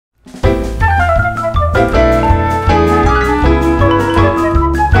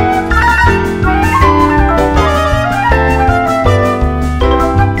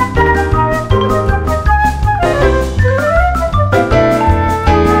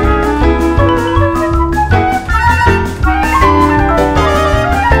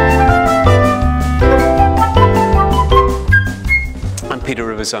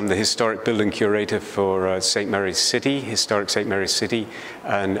is I'm the Historic Building Curator for St. Mary's City, Historic St. Mary's City,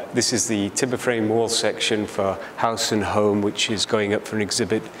 and this is the timber frame wall section for House and Home, which is going up for an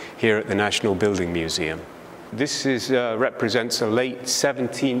exhibit here at the National Building Museum. This represents a late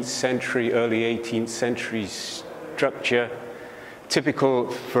 17th century, early 18th century structure,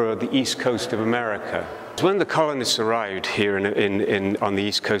 typical for the east coast of America. When the colonists arrived here on the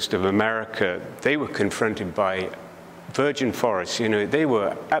east coast of America, they were confronted by virgin forests. You know, they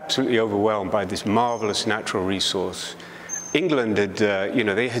were absolutely overwhelmed by this marvelous natural resource. England had,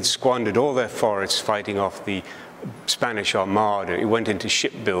 they had squandered all their forests fighting off the Spanish Armada. It went into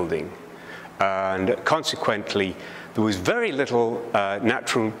shipbuilding. And consequently, there was very little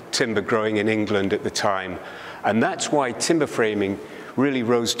natural timber growing in England at the time. And that's why timber framing really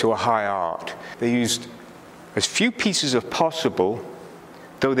rose to a high art. They used as few pieces as possible,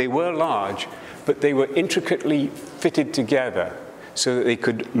 though they were large, but they were intricately fitted together so that they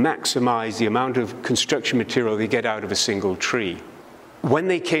could maximize the amount of construction material they get out of a single tree. When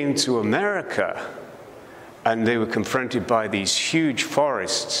they came to America and they were confronted by these huge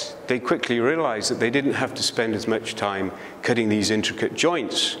forests, they quickly realized that they didn't have to spend as much time cutting these intricate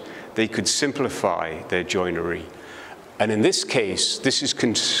joints. They could simplify their joinery. And in this case, this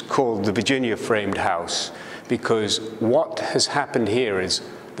is called the Virginia framed house, because what has happened here is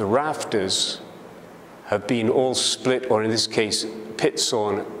the rafters have been all split, or in this case, pit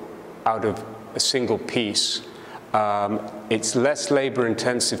sawn out of a single piece. It's less labor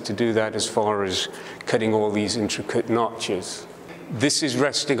intensive to do that as far as cutting all these intricate notches. This is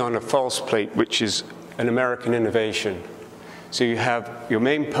resting on a false plate, which is an American innovation. So you have your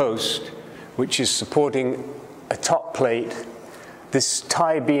main post, which is supporting a top plate. This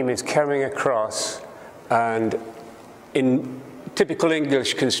tie beam is carrying across, and in typical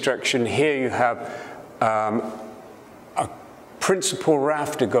English construction, here you have a principal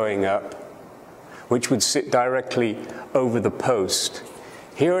rafter going up, which would sit directly over the post.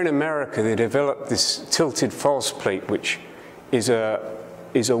 Here in America, they developed this tilted false plate, which is a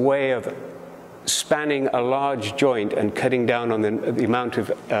way of spanning a large joint and cutting down on the amount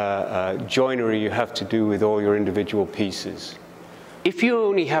of joinery you have to do with all your individual pieces. If you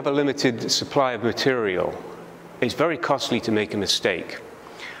only have a limited supply of material, it's very costly to make a mistake.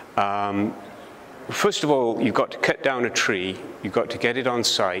 First of all, you've got to cut down a tree, you've got to get it on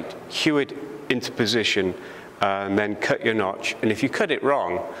site, hew it into position, and then cut your notch. And if you cut it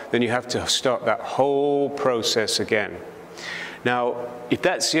wrong, then you have to start that whole process again. Now, if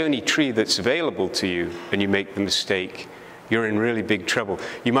that's the only tree that's available to you and you make the mistake, you're in really big trouble.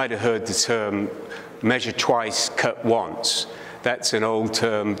 You might have heard the term measure twice, cut once. That's an old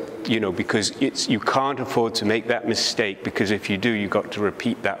term, because you can't afford to make that mistake, because if you do, you've got to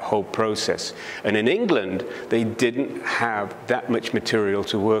repeat that whole process. And in England, they didn't have that much material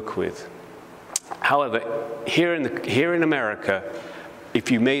to work with. However, here in America,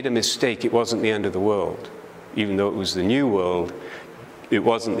 if you made a mistake, it wasn't the end of the world. Even though it was the new world, it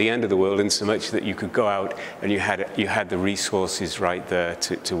wasn't the end of the world in so much that you could go out and you had the resources right there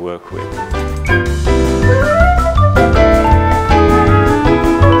to work with.